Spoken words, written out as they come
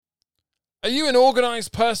Are you an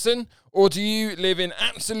organised person, or do you live in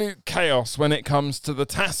absolute chaos when it comes to the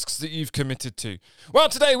tasks that you've committed to? Well,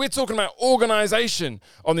 today we're talking about organisation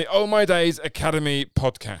on the Oh My Days Academy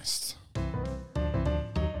podcast.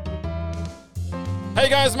 Hey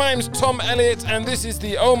guys, my name's Tom Elliott, and this is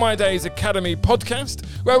the Oh My Days Academy podcast,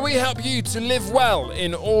 where we help you to live well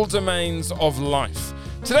in all domains of life.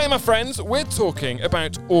 Today, my friends, we're talking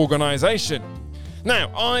about organisation.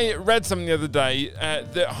 Now, I read something the other day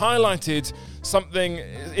that highlighted something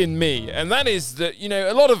in me, and that is that,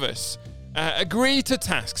 a lot of us agree to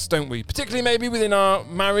tasks, don't we? Particularly maybe within our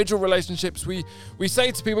marriage or relationships, we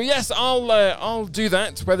say to people, yes, I'll do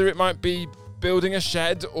that, whether it might be building a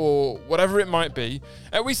shed or whatever it might be.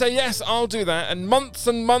 We say, yes, I'll do that, and months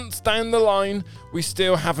down the line, we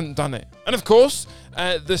still haven't done it. And of course,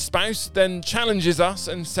 the spouse then challenges us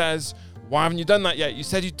and says, why haven't you done that yet? You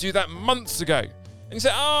said you'd do that months ago. And you say,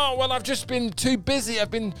 I've just been too busy. I've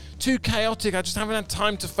been too chaotic. I just haven't had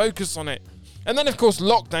time to focus on it. And then, of course,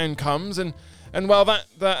 lockdown comes, and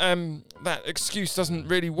that excuse doesn't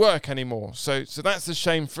really work anymore. So that's a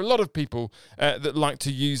shame for a lot of people that like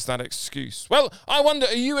to use that excuse. Well, I wonder,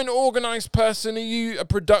 are you an organised person? Are you a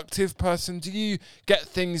productive person? Do you get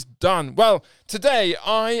things done? Well, today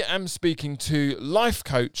I am speaking to life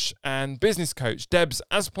coach and business coach Debs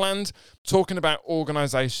Aspland, talking about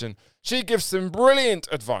organisation. She gives some brilliant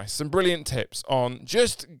advice, some brilliant tips on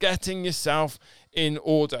just getting yourself in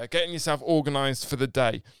order, getting yourself organised for the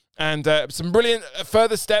day. And some brilliant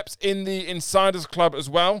further steps in the Insiders Club as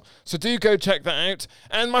well. So do go check that out.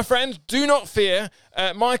 And my friend, do not fear,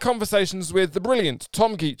 my conversations with the brilliant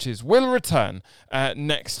Tom Geaches will return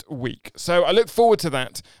next week. So I look forward to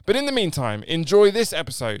that. But in the meantime, enjoy this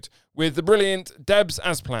episode with the brilliant Debs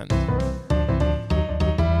Aspland.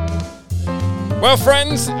 Well,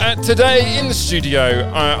 friends, today in the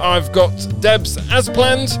studio, I've got Debs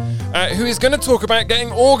Aspland, who is going to talk about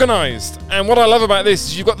getting organised. And what I love about this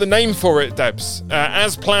is you've got the name for it, Debs,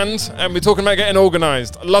 Aspland, and we're talking about getting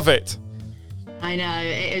organised. I love it. I know,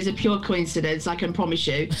 it is a pure coincidence, I can promise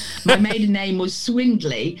you. My maiden name was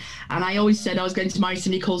Swindley, and I always said I was going to marry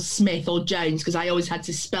somebody called Smith or Jones because I always had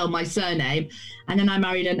to spell my surname. And then I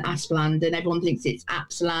married an Aspland, and everyone thinks it's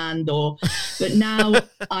Apsland, but now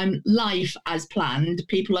I'm life as planned.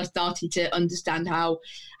 People are starting to understand how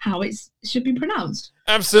it should be pronounced.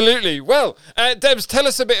 Absolutely. Well, Debs, tell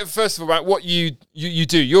us a bit first of all about what you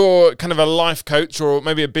do. You're kind of a life coach, or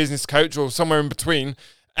maybe a business coach, or somewhere in between.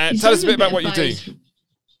 Tell us a bit about what you do.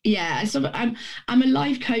 Yeah, so I'm a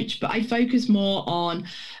life coach, but I focus more on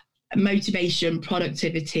motivation,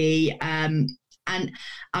 productivity, and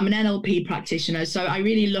I'm an NLP practitioner. So I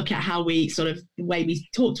really look at how we the way we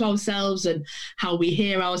talk to ourselves and how we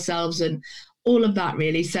hear ourselves and all of that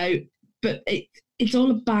really. So, but it's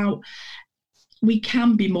all about, we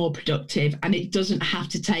can be more productive and it doesn't have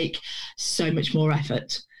to take so much more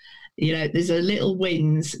effort. There's a little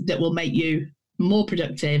wins that will make you more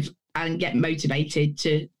productive and get motivated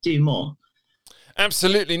to do more.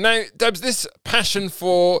 Absolutely. Now, Debs, this passion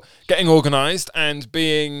for getting organised and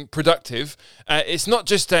being productive, it's not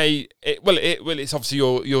just it's obviously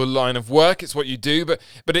your line of work, it's what you do, but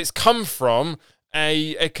it's come from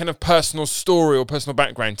a kind of personal story or personal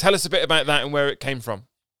background. Tell us a bit about that and where it came from.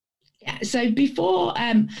 Yeah, so before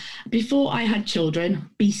I had children,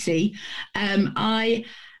 BC, I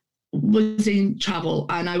was in travel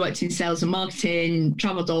and I worked in sales and marketing,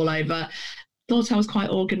 travelled all over, thought I was quite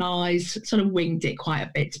organised, sort of winged it quite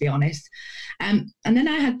a bit, to be honest. And then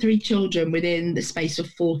I had 3 children within the space of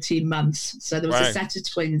 14 months. So there was a set of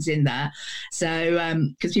twins in there. So,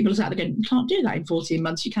 because people are sat there going, you can't do that in 14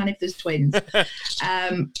 months. You can if there's twins.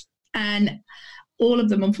 And all of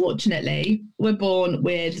them, unfortunately, were born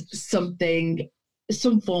with some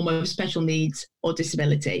form of special needs or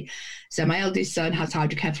disability. So my eldest son has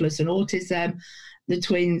hydrocephalus and autism. The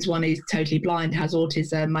twins, one is totally blind, has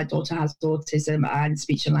autism. My daughter has autism and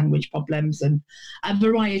speech and language problems and a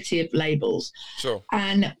variety of labels. Sure.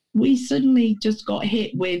 And we suddenly just got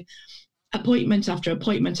hit with appointment after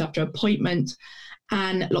appointment after appointment,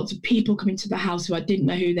 and lots of people coming to the house who I didn't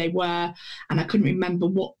know who they were, and I couldn't remember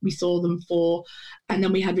what we saw them for. And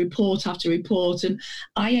then we had report after report, and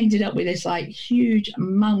I ended up with this huge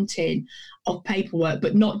mountain of paperwork,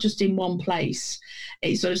 but not just in one place.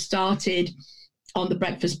 It sort of started on the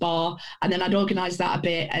breakfast bar, and then I'd organise that a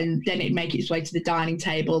bit, and then it'd make its way to the dining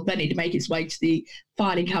table, then it'd make its way to the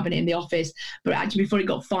filing cabinet in the office, but actually before it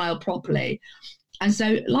got filed properly. And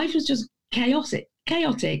so life was just chaotic,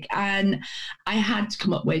 and I had to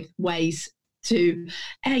come up with ways to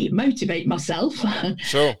motivate myself.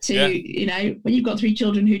 Sure. When you've got 3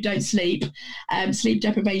 children who don't sleep, sleep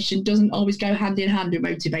deprivation doesn't always go hand in hand with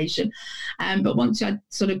motivation. But once I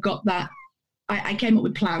sort of got that, I came up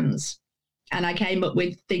with plans, and I came up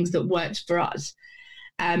with things that worked for us.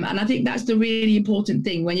 And I think that's the really important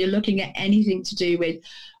thing when you're looking at anything to do with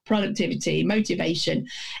productivity, motivation.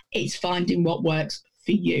 It's finding what works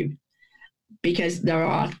for you. Because there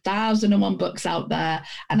are 1,001 books out there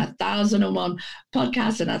and 1,001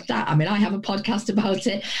 podcasts, and I have a podcast about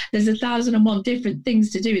it. There's 1,001 different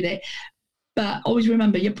things to do with it. But always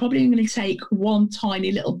remember, you're probably going to take one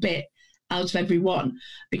tiny little bit out of every one,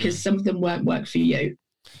 because some of them won't work for you.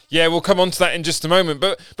 Yeah, we'll come on to that in just a moment.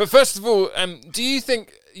 But first of all, do you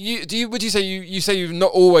think would you say you've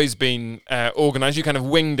not always been organised? You kind of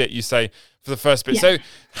winged it, you say, for the first bit. Yeah. So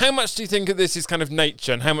how much do you think of this is kind of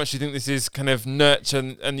nature, and how much do you think this is kind of nurture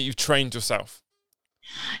and that you've trained yourself?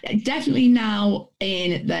 Definitely now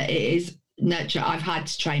in that it is nurture. I've had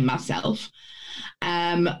to train myself.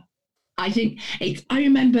 I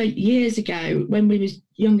remember years ago when we was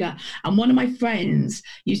younger, and one of my friends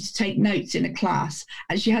used to take notes in a class,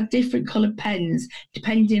 and she had different coloured pens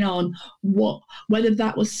depending on whether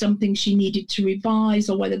that was something she needed to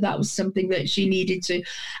revise or whether that was something that she needed to.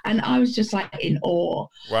 And I was just like in awe.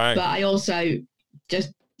 Right. But I also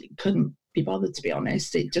just couldn't be bothered, to be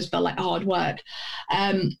honest. It just felt like hard work.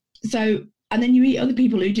 And then you meet other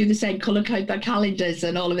people who do the same, colour code their calendars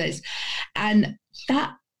and all of this. And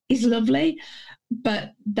that is lovely,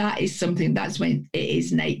 but that is something, that's when it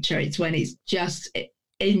is nature. It's when it's just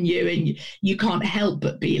in you and you can't help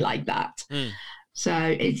but be like that. So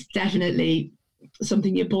it's definitely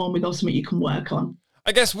something you're born with or something you can work on.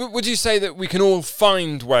 I guess, would you say that we can all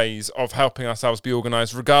find ways of helping ourselves be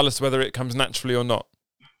organised, regardless of whether it comes naturally or not?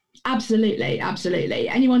 Absolutely.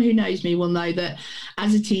 Anyone who knows me will know that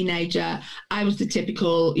as a teenager, I was the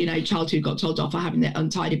typical, child who got told off for having the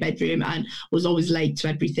untidy bedroom and was always late to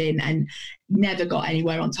everything and never got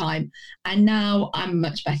anywhere on time. And now I'm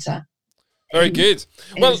much better. Very good.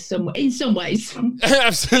 In some ways.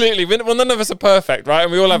 Absolutely. Well, none of us are perfect, right?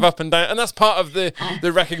 And we all have up and down. And that's part of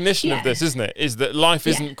the recognition of this, isn't it? Is that life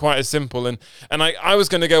isn't quite as simple. And I was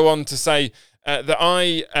going to go on to say, that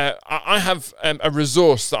I have a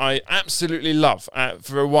resource that I absolutely love.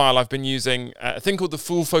 For a while, I've been using a thing called the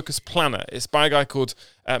Full Focus Planner. It's by a guy called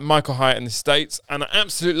Michael Hyatt in the States, and I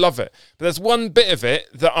absolutely love it. But there's one bit of it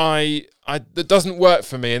that that doesn't work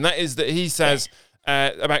for me, and that is that he says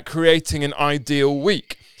about creating an ideal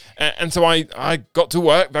week. And so I got to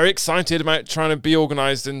work, very excited about trying to be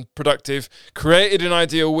organised and productive, created an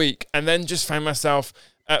ideal week, and then just found myself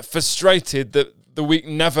frustrated that the week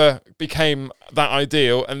never became that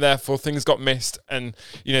ideal, and therefore things got missed. And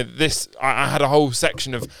I had a whole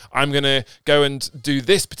section of I'm going to go and do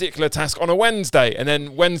this particular task on a Wednesday, and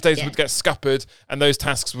then Wednesdays would get scuppered and those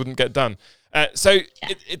tasks wouldn't get done.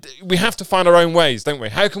 We have to find our own ways, don't we?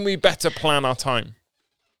 How can we better plan our time?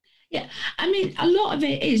 Yeah, I mean, a lot of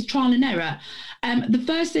it is trial and error. The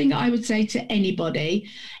first thing I would say to anybody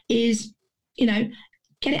is, get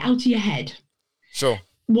it out of your head. Sure.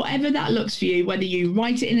 Whatever that looks for you, whether you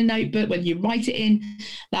write it in a notebook, whether you write it in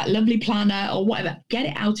that lovely planner or whatever, get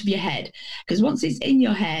it out of your head. Because once it's in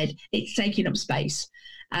your head, it's taking up space.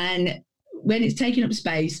 And when it's taking up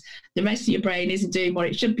space, the rest of your brain isn't doing what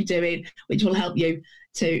it should be doing, which will help you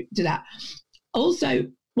to do that. Also,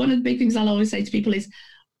 one of the big things I'll always say to people is,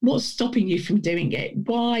 what's stopping you from doing it?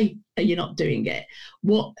 Why are you not doing it?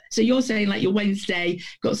 So you're saying like your Wednesday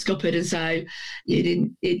got scuppered and so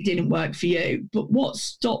it didn't work for you. But what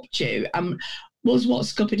stopped you? Was what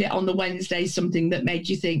scuppered it on the Wednesday something that made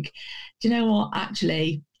you think, do you know what?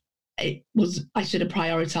 Actually, I should have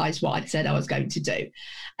prioritized what I'd said I was going to do.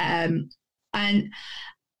 I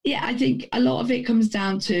think a lot of it comes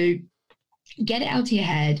down to get it out of your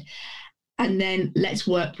head and then let's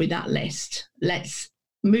work with that list. Let's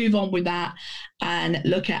move on with that and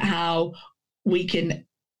look at how we can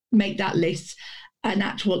make that list an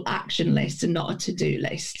actual action list and not a to-do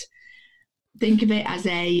list. Think of it as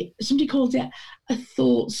somebody called it a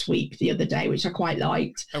thought sweep the other day, which I quite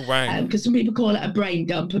liked. Oh, wow. Because some people call it a brain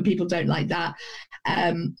dump and people don't like that.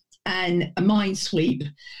 And a mind sweep,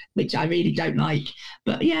 which I really don't like.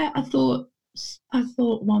 But yeah, I thought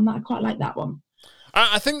one that I quite like that one.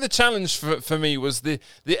 I think the challenge for me was the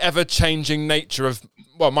ever-changing nature of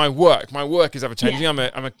my work. My work is ever-changing. Yeah.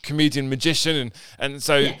 I'm a comedian magician, and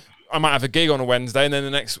so I might have a gig on a Wednesday, and then the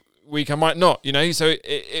next week I might not. So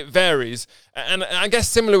it varies. And I guess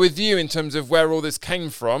similar with you in terms of where all this came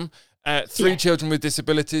from. 3 children with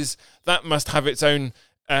disabilities, that must have its own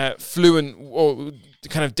fluent or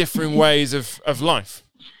kind of differing ways of life.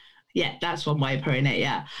 Yeah, that's one way of putting it.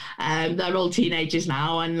 Yeah, they're all teenagers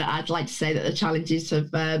now, and I'd like to say that the challenges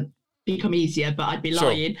have become easier, but I'd be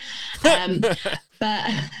lying. But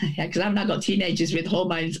yeah, because I've now got teenagers with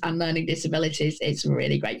hormones and learning disabilities. It's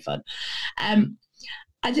really great fun.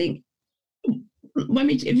 I think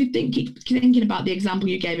if you thinking about the example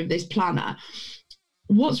you gave of this planner,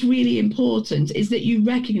 what's really important is that you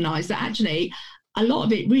recognise that actually a lot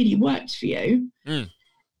of it really worked for you,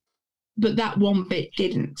 but that one bit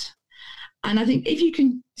didn't. And I think if you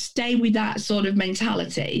can stay with that sort of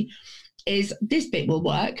mentality, is this bit will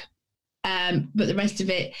work, but the rest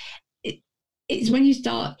of it's when you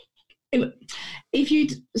start. If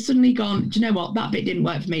you'd suddenly gone, do you know what, that bit didn't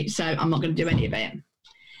work for me, so I'm not going to do any of it.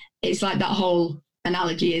 It's like that whole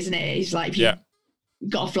analogy, isn't it? It's like if you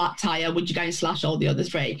got a flat tire, would you go and slash all the other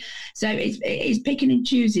three? So it's picking and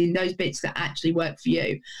choosing those bits that actually work for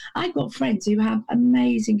you. I've got friends who have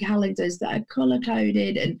amazing calendars that are color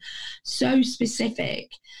coded and so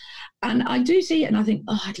specific, and I do see it and I think,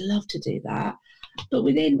 oh, I'd love to do that, but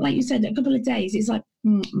within, like you said, a couple of days, it's like,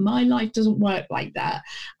 my life doesn't work like that.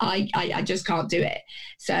 I just can't do it.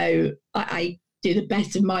 So I do the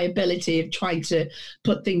best of my ability of trying to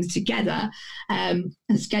put things together and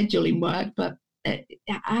scheduling work, but I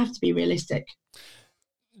have to be realistic.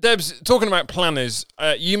 Debs, talking about planners,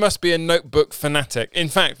 you must be a notebook fanatic. In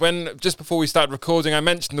fact, just before we started recording, I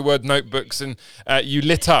mentioned the word notebooks, and you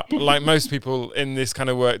lit up like most people in this kind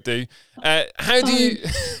of work do. How do you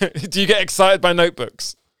do you get excited by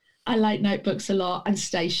notebooks? I like notebooks a lot, and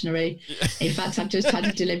stationery. In fact, I've just had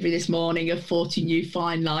a delivery this morning of 40 new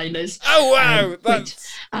fine liners. Oh wow,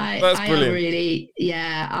 that's brilliant. Am really,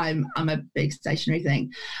 I'm a big stationery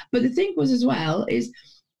thing. But the thing was as well is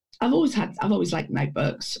I've always liked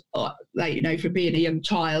notebooks. Or, like, you know, from being a young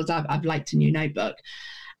child, I've liked a new notebook.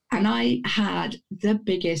 And I had the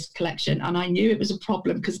biggest collection, and I knew it was a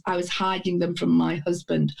problem because I was hiding them from my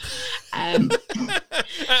husband. Out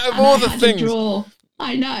of all the things.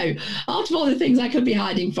 I know. Out of all the things I could be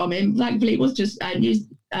hiding from him, thankfully it was just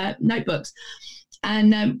notebooks.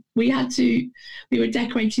 And we were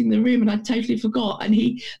decorating the room, and I totally forgot. And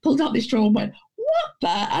he pulled out this drawer and went, "What the?"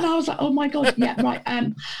 And I was like, "Oh my God, yeah, right.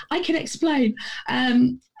 I can explain."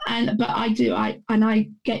 But I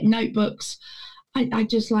get notebooks. I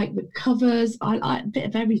just like the covers. I like a bit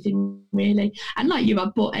of everything, really. And like you, I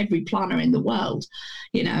bought every planner in the world.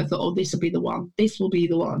 You know, I thought, oh, this will be the one. This will be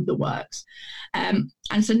the one that works. And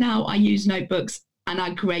so now I use notebooks, and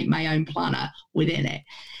I create my own planner within it,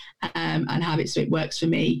 and have it so it works for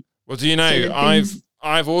me. Well, do you know,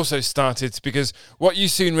 I've also started, because what you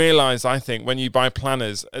soon realise, I think, when you buy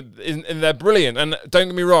planners, and they're brilliant. And don't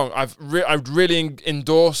get me wrong, I'd really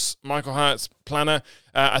endorse Michael Hyatt's planner.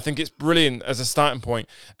 I think it's brilliant as a starting point.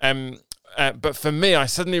 But for me, I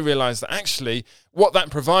suddenly realised that actually what that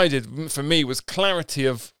provided for me was clarity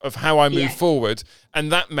of how I move forward.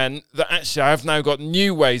 And that meant that actually I've now got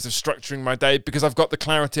new ways of structuring my day because I've got the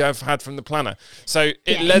clarity I've had from the planner. So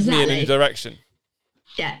it led me in a new direction.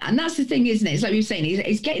 Yeah, and that's the thing, isn't it? It's like we were saying,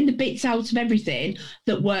 it's getting the bits out of everything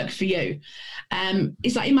that work for you.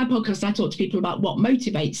 It's like in my podcast, I talk to people about what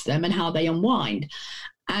motivates them and how they unwind.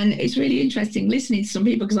 And it's really interesting listening to some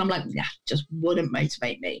people, because I'm like, just wouldn't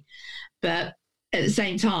motivate me. But at the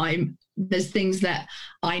same time, there's things that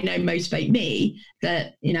I know motivate me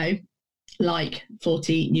that, you know, like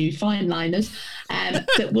 40 new fine liners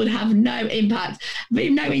that would have no impact,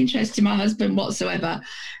 no interest to my husband whatsoever.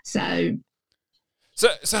 So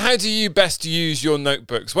how do you best use your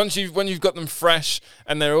notebooks? When you've got them fresh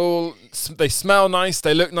and they smell nice,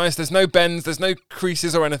 they look nice, there's no bends, there's no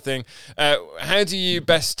creases or anything. How do you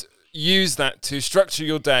best use that to structure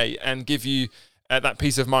your day and give you that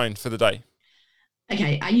peace of mind for the day?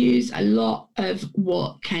 Okay, I use a lot of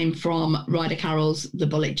what came from Ryder Carroll's The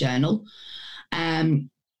Bullet Journal.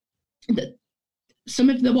 Some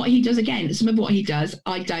of what he does,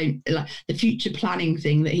 I don't like. The future planning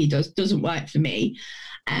thing that he does doesn't work for me.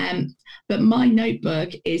 But my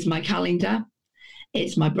notebook is my calendar.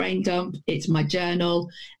 It's my brain dump. It's my journal.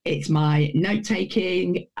 It's my note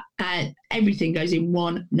taking. Everything goes in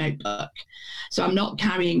one notebook. So I'm not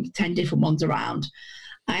carrying 10 different ones around.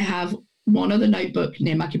 I have one other notebook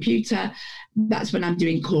near my computer. That's when I'm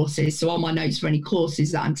doing courses. So all my notes for any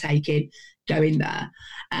courses that I'm taking go in there.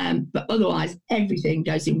 But otherwise, everything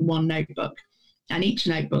goes in one notebook. And each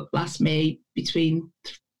notebook lasts me between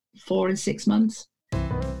 4 and 6 months.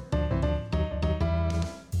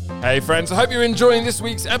 Hey friends, I hope you're enjoying this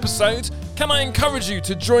week's episode. can I encourage you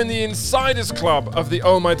to join the Insiders Club of the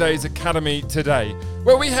Oh My Days Academy today,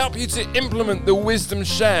 where we help you to implement the wisdom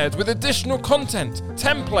shared with additional content,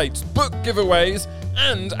 templates, book giveaways,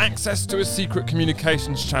 and access to a secret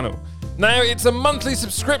communications channel. Now, it's a monthly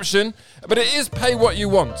subscription, but it is pay what you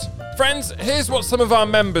want. Friends, here's what some of our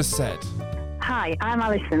members said. Hi, I'm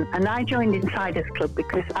Alison, and I joined Insiders Club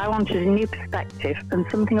because I wanted a new perspective and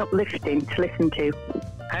something uplifting to listen to.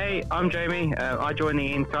 Hey, I'm Jamie. I joined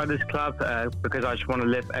the Insiders Club because I just want to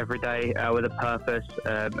live every day with a purpose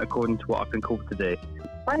according to what I've been called to do.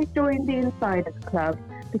 I joined the Insiders Club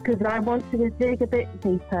because I wanted to dig a bit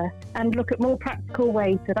deeper and look at more practical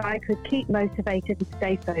ways that I could keep motivated and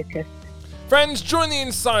stay focused. Friends, join the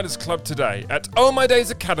Insiders Club today at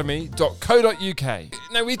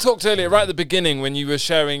ohmydaysacademy.co.uk. Now, we talked earlier, right at the beginning, when you were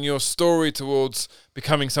sharing your story towards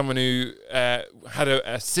becoming someone who had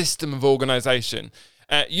a system of organisation.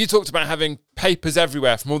 You talked about having papers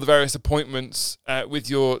everywhere from all the various appointments with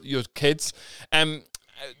your kids.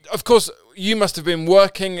 Of course, you must have been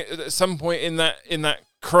working at some point in that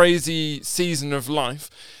crazy season of life.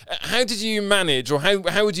 How did you manage, or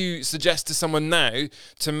how would you suggest to someone now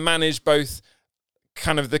to manage both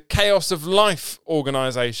kind of the chaos of life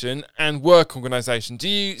organisation and work organisation? Do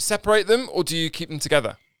you separate them or do you keep them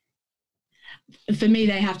together? For me,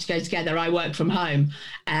 they have to go together. I work from home,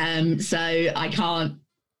 so I can't.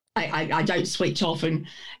 I don't switch off and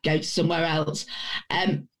go to somewhere else.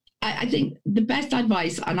 I think the best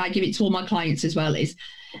advice, and I give it to all my clients as well, is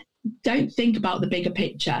don't think about the bigger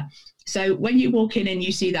picture. So when you walk in and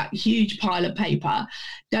you see that huge pile of paper,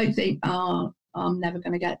 don't think, oh, I'm never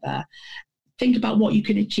going to get there. Think about what you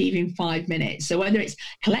can achieve in 5 minutes. So whether it's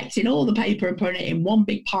collecting all the paper and putting it in one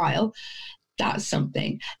big pile, that's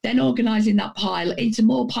something. Then organising that pile into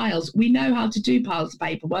more piles. We know how to do piles of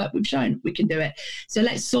paperwork. We've shown we can do it. So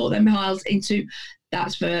let's sort them piles into,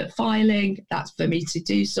 that's for filing, that's for me to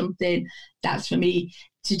do something, that's for me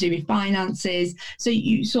to do with finances. So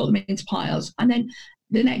you sort them into piles. And then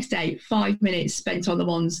the next day, 5 minutes spent on the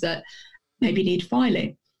ones that maybe need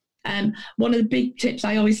filing. One of the big tips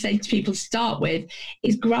I always say to people to start with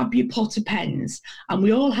is grab your pot of pens. And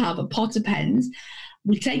we all have a pot of pens.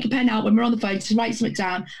 We take a pen out when we're on the phone to write something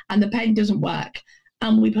down and the pen doesn't work,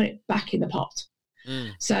 and we put it back in the pot.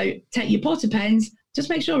 So take your pot of pens, just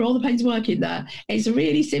make sure all the pens work in there. It's a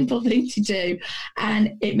really simple thing to do,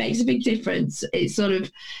 and it makes a big difference. It sort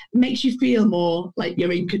of makes you feel more like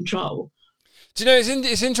you're in control. Do you know,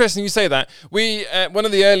 it's interesting you say that. We one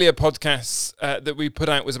of the earlier podcasts that we put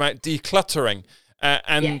out was about decluttering.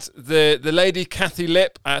 The lady, Kathy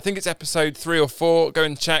Lipp, I think it's episode 3 or 4, go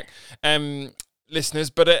and check, listeners.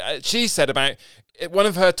 But she said about one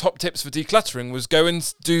of her top tips for decluttering was go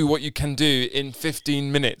and do what you can do in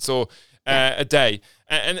 15 minutes or a day.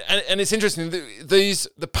 And it's interesting,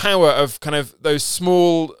 the power of kind of those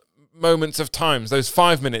small moments of times, those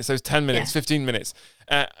 5 minutes, those 10 minutes, 15 minutes,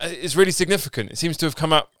 is really significant. It seems to have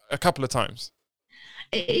come up a couple of times.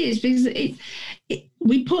 It is, because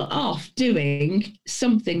we put off doing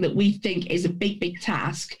something that we think is a big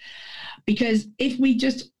task, because if we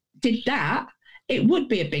just did that, it would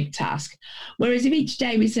be a big task. Whereas if each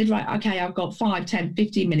day we said, right, okay, I've got 5, 10,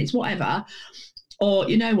 15 minutes, whatever, or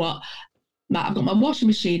you know what, I've got my washing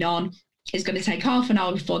machine on, it's going to take half an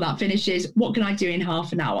hour before that finishes. What can I do in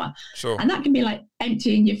half an hour? Sure. And that can be like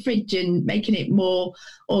emptying your fridge and making it more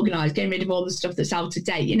organised, getting rid of all the stuff that's out of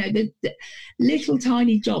date. You know, the little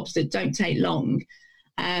tiny jobs that don't take long.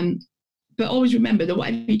 But always remember that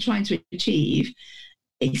whatever you're trying to achieve,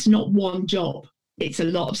 it's not one job. It's a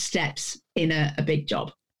lot of steps in a big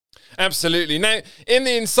job. Absolutely. Now, in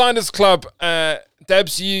the Insiders Club,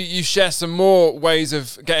 Debs, you share some more ways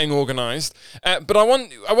of getting organised. But I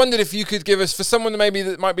wondered if you could give us, for someone maybe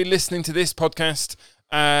that might be listening to this podcast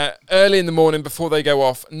early in the morning before they go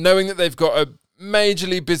off, knowing that they've got a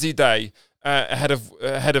majorly busy day ahead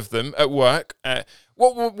of them at work,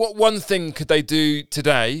 what one thing could they do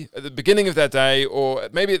today at the beginning of their day, or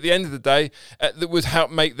maybe at the end of the day, that would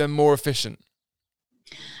help make them more efficient?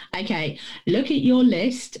 Okay, look at your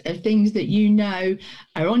list of things that you know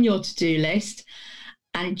are on your to-do list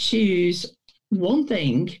and choose one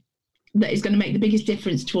thing that is going to make the biggest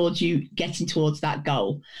difference towards you getting towards that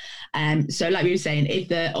goal. So like we were saying, if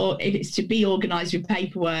it's to be organised with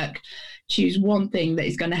paperwork, choose one thing that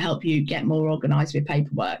is going to help you get more organised with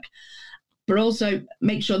paperwork. But also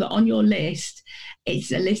make sure that on your list,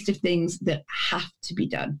 it's a list of things that have to be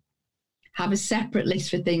done. Have a separate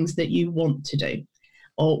list for things that you want to do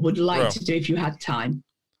or would like to do if you had time.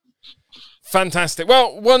 Fantastic.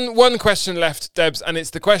 Well, one question left, Debs, and it's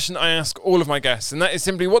the question I ask all of my guests, and that is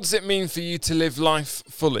simply, what does it mean for you to live life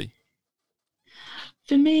fully?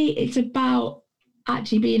 for me, it's about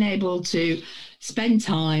actually being able to spend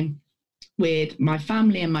time with my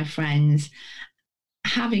family and my friends,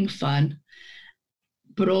 having fun,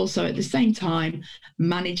 but also at the same time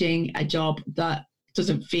managing a job that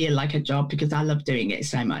doesn't feel like a job, because I love doing it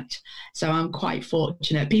so much. So I'm quite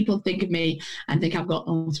fortunate. People think of me and think I've got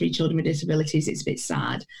 3 children with disabilities. It's a bit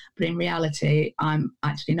sad, but in reality, I'm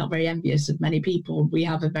actually not very envious of many people. We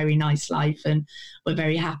have a very nice life and we're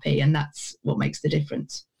very happy, and that's what makes the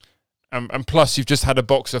difference. And plus, you've just had a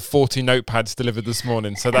box of 40 notepads delivered this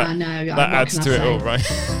morning, so that adds to it all, right?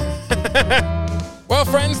 Well,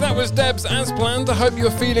 friends, that was Debs as planned. I hope you're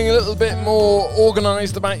feeling a little bit more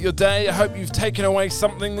organised about your day. I hope you've taken away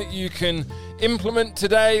something that you can implement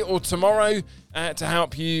today or tomorrow to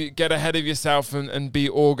help you get ahead of yourself and be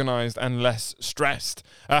organised and less stressed.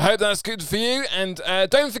 I hope that's good for you. And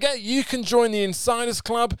don't forget, you can join the Insiders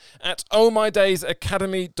Club at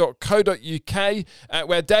ohmydaysacademy.co.uk,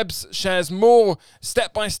 where Debs shares more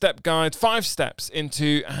step-by-step guide, 5 steps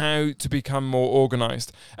into how to become more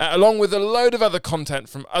organised, along with a load of other content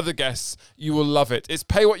from other guests. You will love it. It's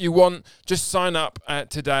pay what you want. Just sign up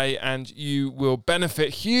today and you will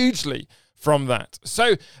benefit hugely from that.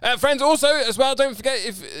 So, friends, also, as well, don't forget,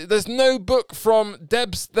 if there's no book from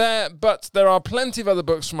Debs there, but there are plenty of other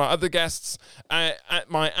books from our other guests at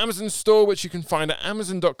my Amazon store, which you can find at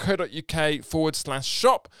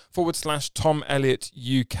amazon.co.uk/shop/Tom Elliott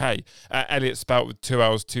UK. Elliott spelled with 2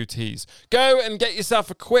 L's, 2 T's. Go and get yourself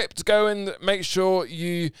equipped. Go and make sure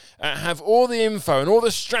you have all the info and all the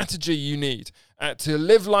strategy you need to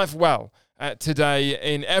live life well today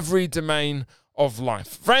in every domain of life.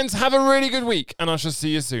 Friends, have a really good week, and I shall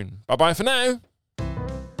see you soon. Bye-bye for now.